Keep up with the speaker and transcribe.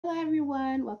Hello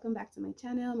everyone, welcome back to my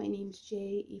channel. My name is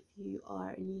Jay. If you are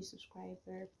a new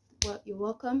subscriber, well, you're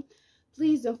welcome.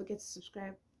 Please don't forget to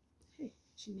subscribe. Hey,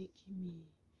 she making me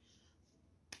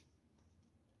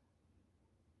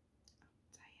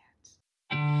tired.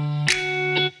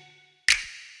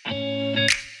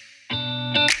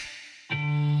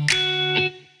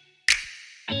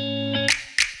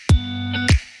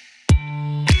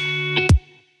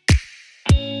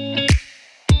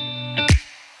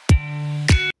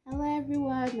 Hello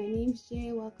everyone, my name is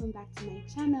Jay. Welcome back to my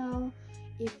channel.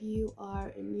 If you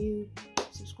are a new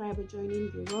subscriber joining,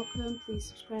 you're welcome. Please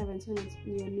subscribe and turn on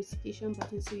your notification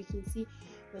button so you can see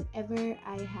whenever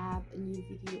I have a new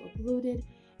video uploaded.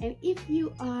 And if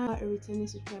you are a returning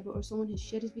subscriber or someone has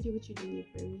shared this video with you,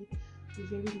 then you're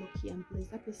very lucky and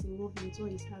blessed. That person loved me, it's all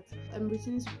his heart.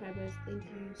 Returning subscribers, thank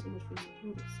you so much for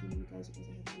your support. You guys are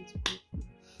helping to grow.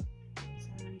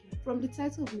 From the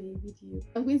title of my video,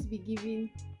 I'm going to be giving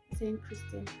 10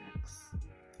 Christian hacks.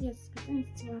 Yes,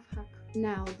 Christianity to have hack.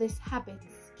 Now, these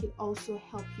habits can also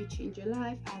help you change your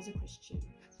life as a Christian.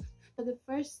 So the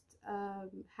first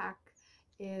hack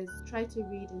is try to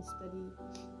read and study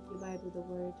your Bible, the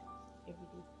Word, every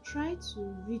day. Try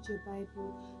to read your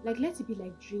Bible, like let it be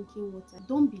like drinking water.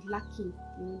 Don't be lacking,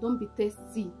 don't be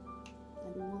thirsty.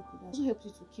 And the world also helps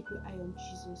you to keep your eye on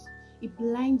Jesus. It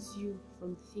blinds you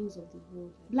from the things of the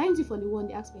world. It blinds you from the one,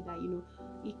 the aspect that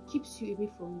it keeps you away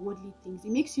from worldly things.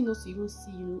 It makes you not to even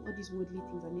see all these worldly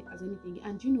things as anything.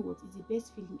 And you know what? It's the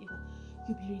best feeling ever.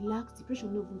 You'll be relaxed.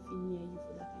 Depression will not even feel near you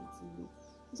for that kind of thing.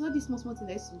 It's all these small things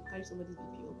that used to carry somebody's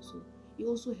BP up. So it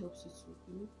also helps you to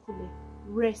cool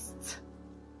rest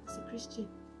as a Christian.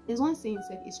 There's one saying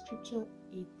said, a scripture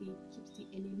a day keeps the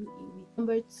enemy away.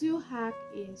 Number 2 hack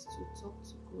is to talk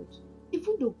to God.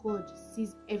 Even though God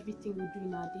sees everything we do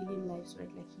in our daily lives,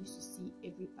 right? Like he used to see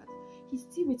every part. He's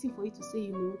still waiting for you to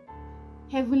say,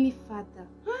 Heavenly Father.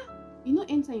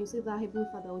 Anytime you say that Heavenly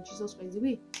Father or Jesus Christ, the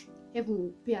way heaven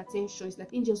will pay attention. It's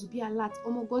like angels will be alert.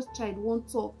 Oh my God's child won't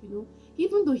talk,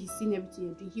 Even though he's seen everything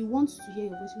you're doing, he wants to hear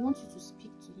your voice. He wants you to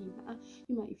speak to him.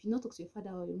 If you not talk to your father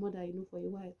or your mother, for a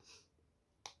while,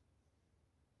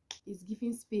 he's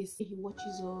giving space. He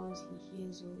watches us, he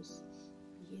hears us,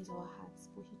 he hears our hearts,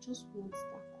 but he just wants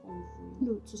that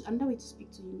convo. Another way to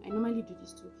speak to him, I normally do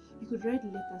this too. You could write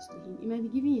letters to him. It might be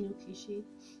giving cliche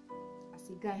as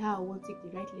a guy how I won't take the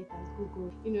right letters,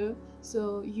 go.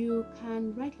 So you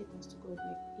can write letters to God,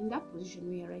 like in that position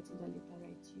where you're writing that letter,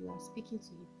 right? You are speaking to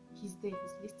him. He's there,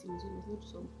 he's listening. So it's not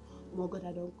some, oh my God,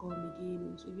 I don't come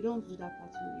again. So if you don't do that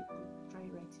part, you could try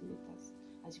writing letters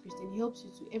as a Christian. It helps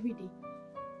you to every day.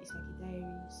 It's like a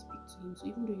diary, speak to him. So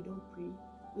even though you don't pray,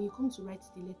 when you come to write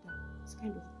the letter, it's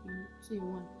kind of 2 in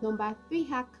 1. Number 3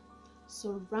 hack,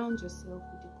 surround yourself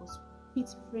with the gospel.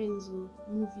 Meet friends or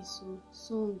movies or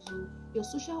songs or your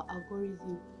social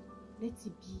algorithm. Let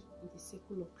it be in the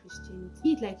circle of Christianity.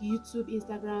 Be it like YouTube,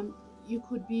 Instagram. You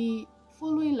could be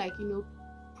following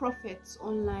prophets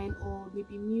online, or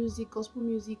maybe gospel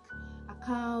music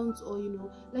accounts, or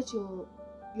let your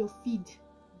feed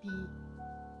be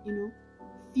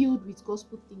filled with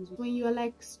gospel things. When you are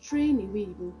like straying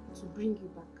away, to bring you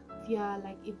back. If you are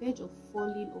like a verge of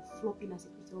falling or flopping as a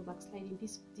Christian or backsliding,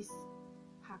 this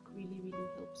hack really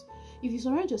helps. If you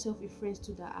surround yourself with friends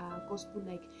too that are gospel,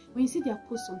 like when you see their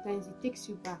posts, sometimes it takes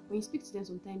you back. When you speak to them,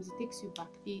 sometimes it takes you back.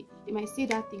 They might say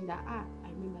that thing that I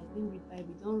remember I didn't read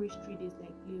Bible, don't reach 3 days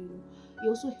like it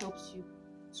also helps you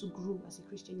to grow as a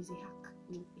Christian. Is a hack,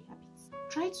 a habit.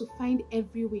 Try to find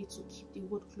every way to keep the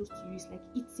word close to you. It's like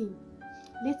eating.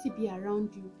 Let it be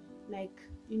around you, like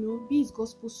be it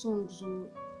gospel songs or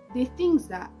the things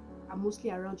that are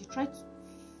mostly around you. Try to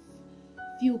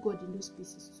feel God in those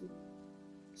places too,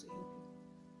 to help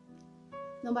you.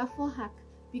 Number 4 hack,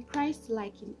 be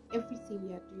Christ-like in everything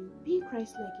you are doing. Being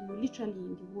Christ-like, literally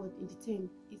in the word, in the term,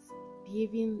 is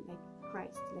behaving like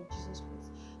Christ, like Jesus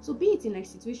Christ. So be it in like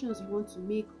situations you want to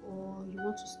make, or you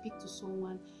want to speak to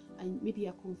someone and maybe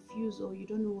you're confused or you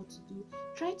don't know what to do,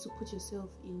 try to put yourself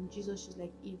in Jesus' shoes.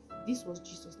 Like, if this was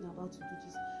Jesus now about to do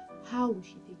this, how would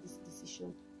he take this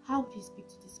decision? How would he speak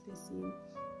to this person?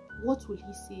 What will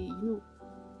he say?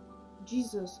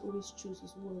 Jesus always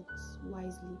chooses words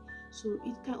wisely, so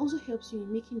it can also help you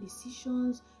in making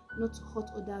decisions, not to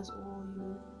hurt others, or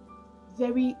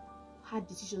very hard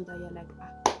decisions that you're like,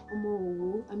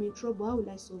 I'm in trouble, how will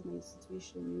I solve my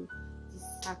situation? This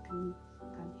hack can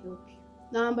help you.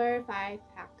 Number 5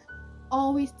 hack,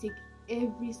 always take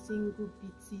every single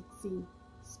bitty thing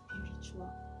spiritual,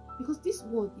 because this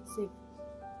world itself,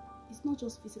 it's not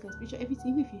just physical, it's spiritual.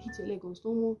 Everything, even if you hit your leg on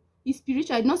someone, it's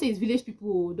spiritual. I did not say it's village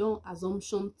people don't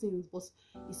assumption things, but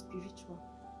it's spiritual,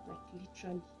 like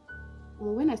literally.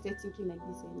 when I started thinking like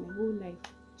this, my whole life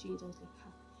changed. I was like,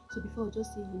 so before I would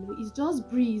just say, it's just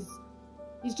breeze,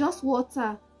 it's just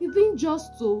water, it didn't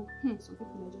just so. Some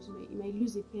people might just might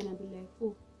lose a pen and be like,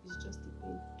 oh, it's just a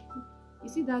pen. You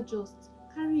see that, just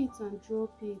carry it and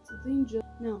drop it. It didn't just.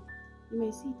 Now you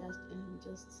might see that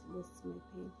just lost my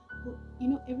pen, but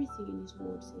everything in this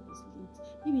world is linked.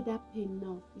 Maybe that pen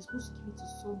now is supposed to give it to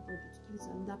somebody, to give it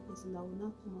to another person that will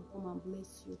now come and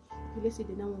bless you. Okay, let's say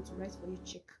they now want to write for you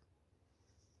check,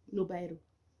 no biro.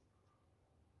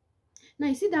 Now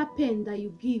you see that pen that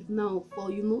you give now for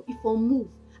if for move.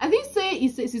 I didn't say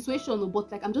it's a situation,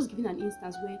 but like I'm just giving an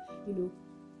instance where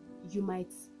you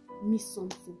might miss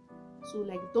something. So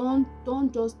like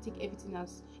don't just take everything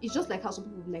as it's just like how some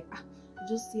people will be like, I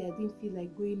just say I didn't feel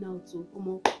like going out, so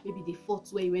maybe they fought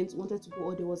where you wanted to go,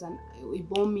 or there was a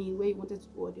bombing where you wanted to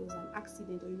go, or there was an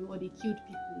accident, or they killed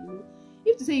people.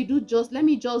 If to say you do just let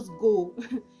me just go,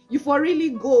 you for really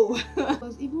go.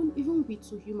 Because even we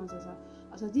two humans as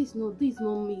this not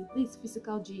me, this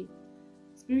physical J,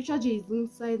 spiritual J is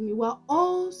inside me. We're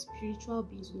all spiritual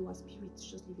beings, we're spirits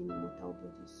just living in mortal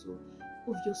bodies. So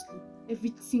obviously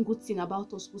every single thing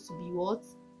about us supposed to be what?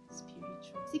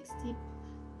 Spiritual. 6th tip,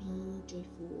 be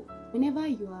joyful. Whenever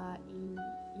you are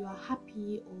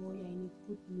happy or you're in a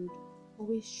good mood,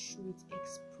 always show it,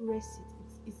 express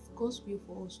it. It's God's will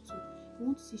for us too. We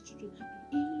want to see children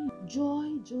happy. Joy.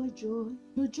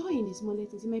 No joy in the small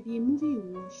things. It might be a movie you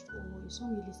watched, or a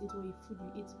song you listen to, or a food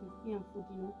you eat. Me and food,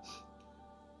 you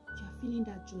are feeling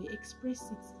that joy.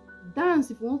 Express it. Dance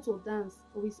if you want to dance.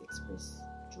 Always express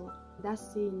joy.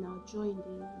 That's saying now, joy in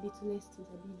the littlest things,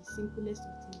 I mean the simplest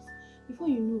of things. Before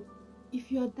you know,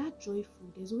 if you are that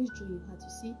joyful, there's always joy in your heart. You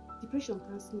see, depression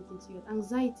can't sneak into your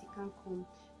anxiety, can't come.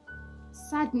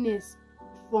 Sadness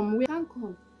from where can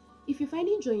come. If you're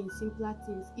finding joy in simpler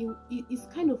things, it's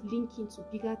kind of linking to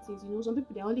bigger things. Some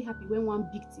people, they're only happy when one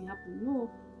big thing happens. No,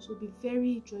 so be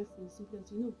very joyful in simpler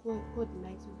things. God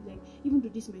likes you. Like, even though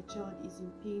this my child is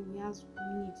in pain, he has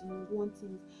needs,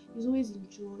 wanting, he's always in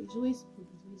joy. He's always good.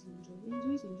 He's always in joy. He's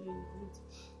always enjoying it.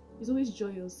 He's always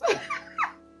joyous.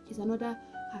 It's another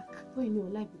hack. Before you know,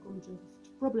 life becomes joyful.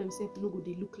 Problem self no go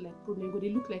they look like problem, go they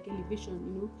look like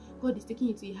elevation. God is taking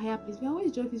you to a higher place. We are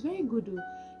always joyful. It's very good though.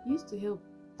 It used to help.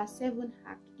 A 7th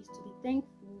hack is to be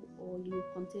thankful or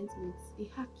contentment. The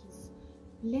hack is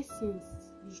blessings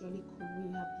usually come when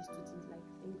you have these two things like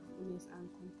thankfulness and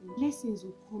content. Blessings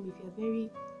will come if you're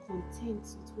very content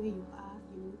with where you are.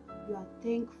 You are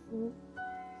thankful.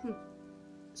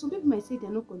 Some people might say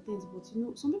they're not content, but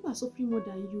some people are suffering more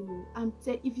than you. And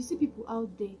if you see people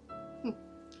out there,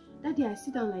 that day I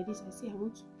sit down like this, I say I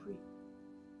want to pray.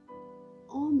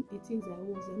 All the things I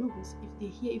want, they're not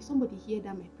going to, if somebody hear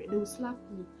that my prayer, they will slap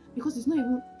me. Because it's not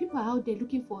even, people are out there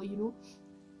looking for,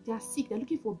 they are sick, they're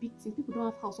looking for big things. People don't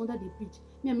have house under the bridge.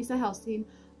 Me and Mr. House saying,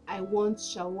 I want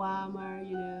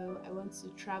shawarma, I want to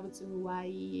travel to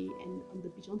Hawaii and on the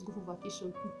beach, I want to go for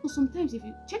vacation. So sometimes if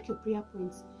you check your prayer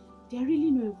points, they are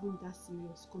really not even that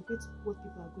serious compared to what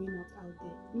people are going out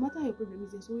there. No matter how your problem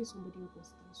is, there's always somebody who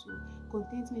goes there. So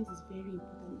contentment is very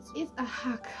important. It's a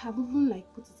hack. I've even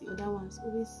put it in other ones.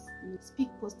 Always speak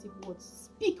positive words.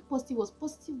 Speak positive words.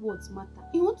 Positive words matter.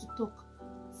 You want to talk,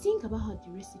 think about how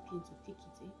the recipient will take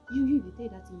it. You they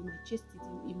tell that you might chest it,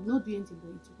 you will not do anything, but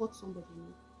it will hurt somebody.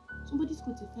 Somebody's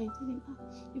going to find, tell them,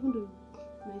 even though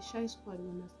my shy squad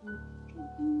will understand.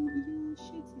 Your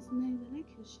shirt is nice. I like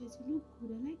your shirt. You look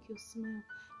good. I like your smile.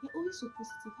 You're always so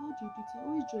positive. How do you do it? You're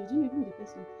always joyous. Even the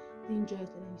person being joyous,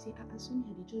 like you say, Sonia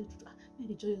had the joyous.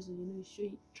 The joyous, you show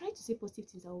it. Try to say positive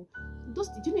things.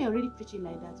 You're already preaching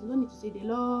like that. You don't need to say the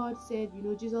Lord said,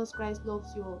 Jesus Christ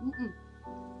loves you.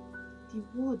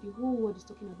 The whole world is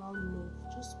talking about love.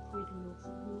 Just spread love.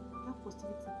 That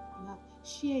positivity you have.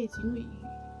 Share it.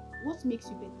 What makes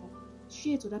you better?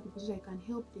 Share it to other people so I can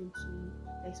help them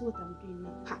to see what I'm doing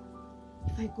now.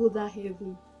 If I go that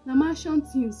heaven, na mansion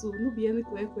thing, so no be any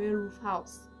square roof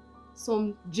house.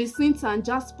 Some Jacintha and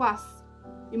Jaspers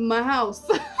in my house.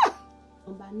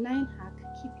 Number 9 hack: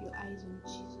 keep your eyes on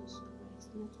Jesus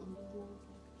Christ, not on the world.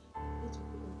 Let your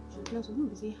people on Jesus. Now some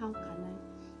people say, how can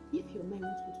I? If your mind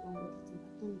wants to go to one world thing,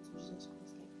 but turn it to Jesus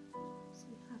Christ,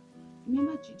 say hack.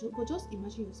 Remember Jesus, but just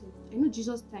imagine yourself. I know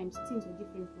Jesus times things are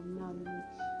different from now.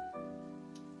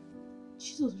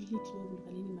 Jesus really didn't even look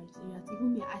at any material.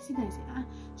 Even me, I sit there and say,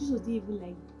 Jesus didn't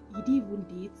even he didn't even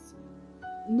date.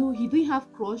 No, he didn't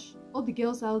have crush. All the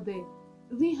girls out there,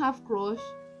 they didn't have crush.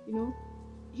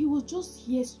 He was just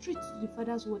here straight to the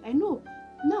Father's word. I know.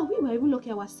 Now we were even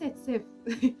lucky our set safe.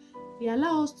 He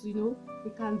allowed us to,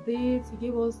 we can date. He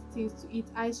gave us things to eat,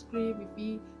 ice cream, if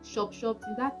we shop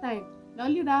in that time. Now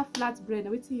only that flat bread, I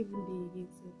wait till even day again.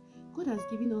 God has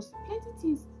given us plenty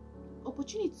things,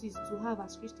 opportunities to have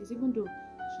as Christians, even though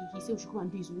he said we should come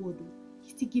and do his word. He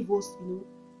still give us,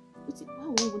 how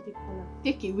we want to call it?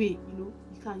 Take away, you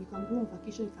can go on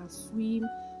vacation, you can swim,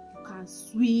 you can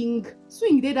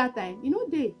swing day that time,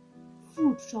 day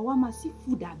food, shawarma,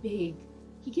 seafood, I beg.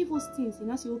 He gave us things,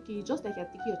 and I say, okay, just like you're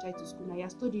taking your child to school now, you're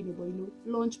studying about,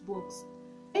 lunch box.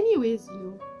 Anyways,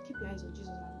 keep your eyes on Jesus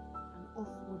and off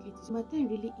worldly things. My time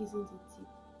really isn't a tip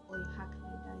or a hack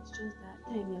like that. It's just that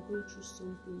time you're going through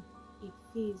something, a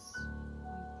phase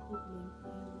or a problem,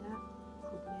 and that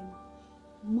problem,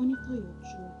 monitor your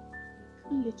joy.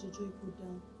 Don't let your joy go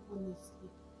down, honestly.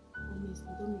 Don't let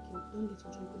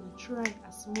your joy go down. Try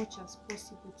as much as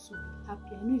possible to be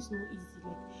happy. I know it's not easy,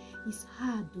 like it's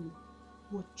hard though,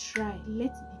 but try. Let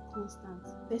it be constant.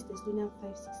 1 Thessalonians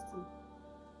 5:16.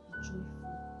 Be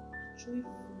joyful.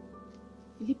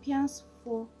 Philippians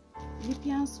 4.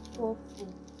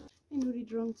 I know the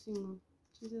wrong thing.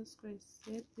 Jesus Christ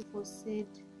said, people said,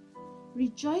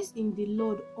 rejoice in the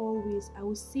Lord always. I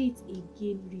will say it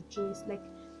again, rejoice. Like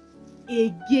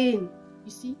again. You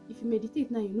see, if you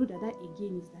meditate now, you know that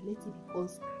again is that let it be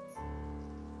constant.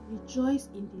 Rejoice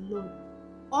in the Lord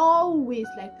always.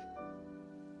 Like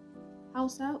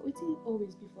Hausa, waiting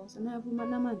always before. So now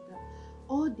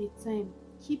all the time,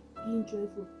 keep being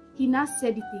joyful. He now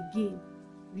said it again,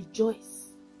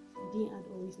 rejoice. He didn't add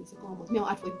always in the second one, but me I'll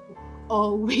add for people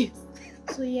always.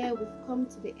 So yeah, we've come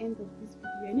to the end of this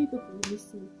video. I know people will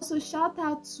listen. So shout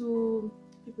out to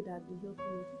people that have been helping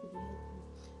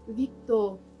me.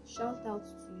 Victor, shout out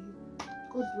to you.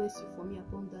 God bless you for me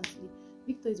abundantly.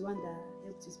 Victor is one that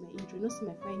helped with my intro. Not see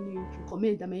my fine new intro.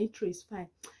 Comment that my intro is fine.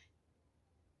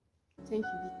 Thank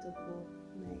you, Victor, for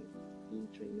my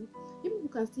intro. People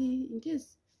can see, in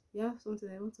case you have something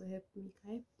that want to help me,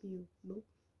 can help you.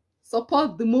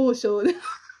 Support the motion.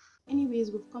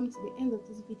 Anyways, we've come to the end of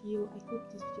this video. I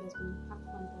hope this video has been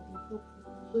impactful and that will help you.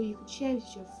 So you could share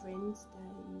with your friends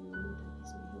that you know that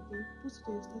this may help them. Post it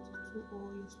on your status too or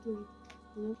your story.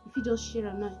 If you just share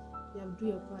and you have do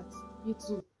your part. You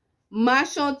too.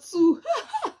 Mash on too.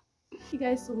 Thank you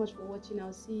guys so much for watching.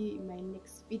 I'll see you in my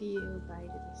next video by the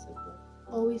grace of God.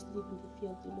 Always live in the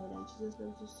fear of the Lord, and Jesus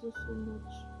loves you so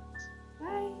much.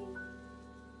 Bye.